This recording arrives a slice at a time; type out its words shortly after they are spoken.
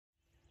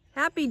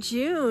Happy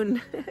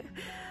June.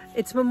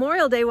 It's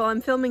Memorial Day while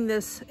I'm filming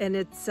this, and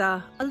it's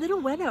a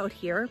little wet out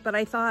here, but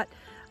I thought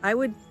I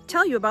would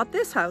tell you about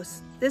this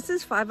house. This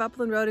is 5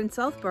 Upland Road in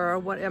Southborough.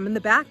 I'm in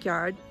the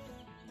backyard.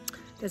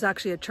 There's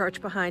actually a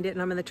church behind it,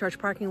 and I'm in the church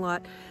parking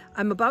lot.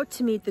 I'm about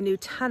to meet the new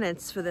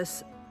tenants for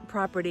this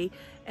property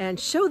and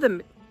show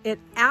them it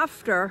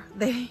after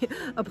they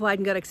applied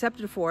and got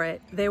accepted for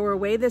it. They were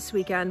away this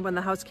weekend when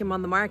the house came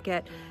on the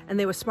market, and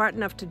they were smart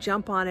enough to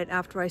jump on it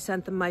after I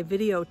sent them my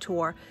video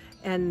tour.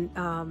 And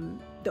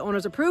the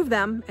owners approved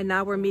them, and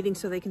now we're meeting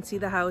so they can see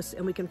the house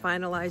and we can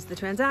finalize the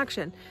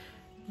transaction.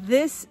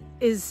 This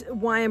is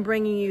why I'm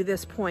bringing you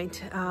this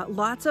point.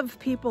 Lots of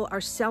people are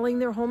selling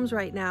their homes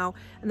right now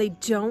and they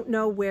don't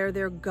know where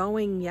they're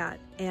going yet.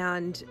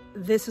 And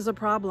this is a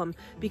problem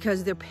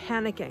because they're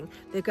panicking.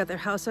 They've got their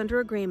house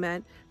under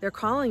agreement. They're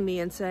calling me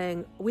and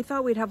saying, we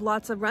thought we'd have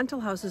lots of rental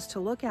houses to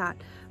look at,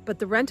 but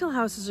the rental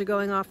houses are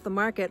going off the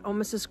market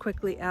almost as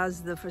quickly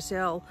as the for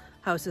sale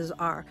houses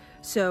are.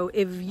 So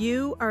if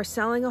you are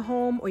selling a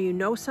home, or you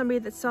know somebody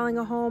that's selling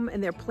a home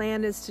and their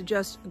plan is to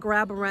just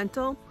grab a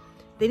rental,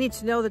 they need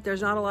to know that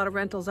there's not a lot of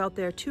rentals out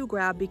there to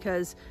grab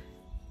because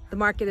the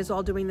market is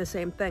all doing the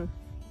same thing.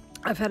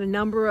 I've had a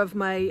number of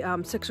my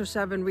 6 or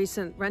 7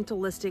 recent rental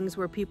listings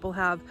where people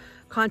have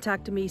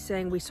contacted me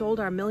saying, we sold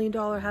our $1 million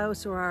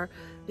house or our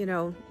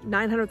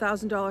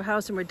 $900,000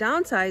 house and we're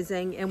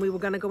downsizing, and we were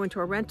going to go into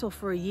a rental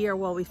for a year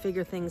while we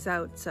figure things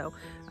out. So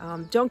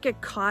don't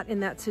get caught in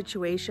that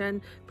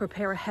situation.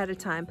 Prepare ahead of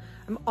time.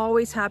 I'm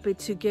always happy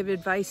to give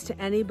advice to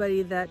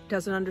anybody that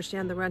doesn't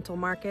understand the rental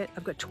market.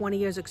 I've got 20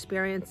 years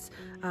experience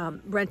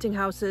renting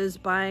houses,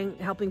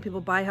 helping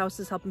people buy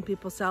houses, helping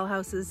people sell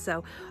houses.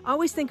 So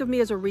always think of me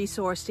as a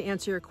resource to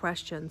answer your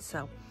questions.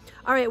 So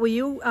all right, well,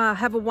 you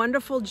have a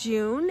wonderful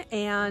June,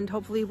 and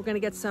hopefully we're going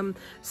to get some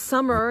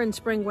summer and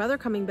spring weather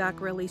coming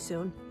back really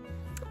soon.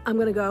 I'm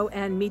going to go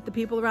and meet the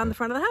people around the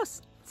front of the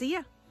house. See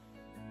ya.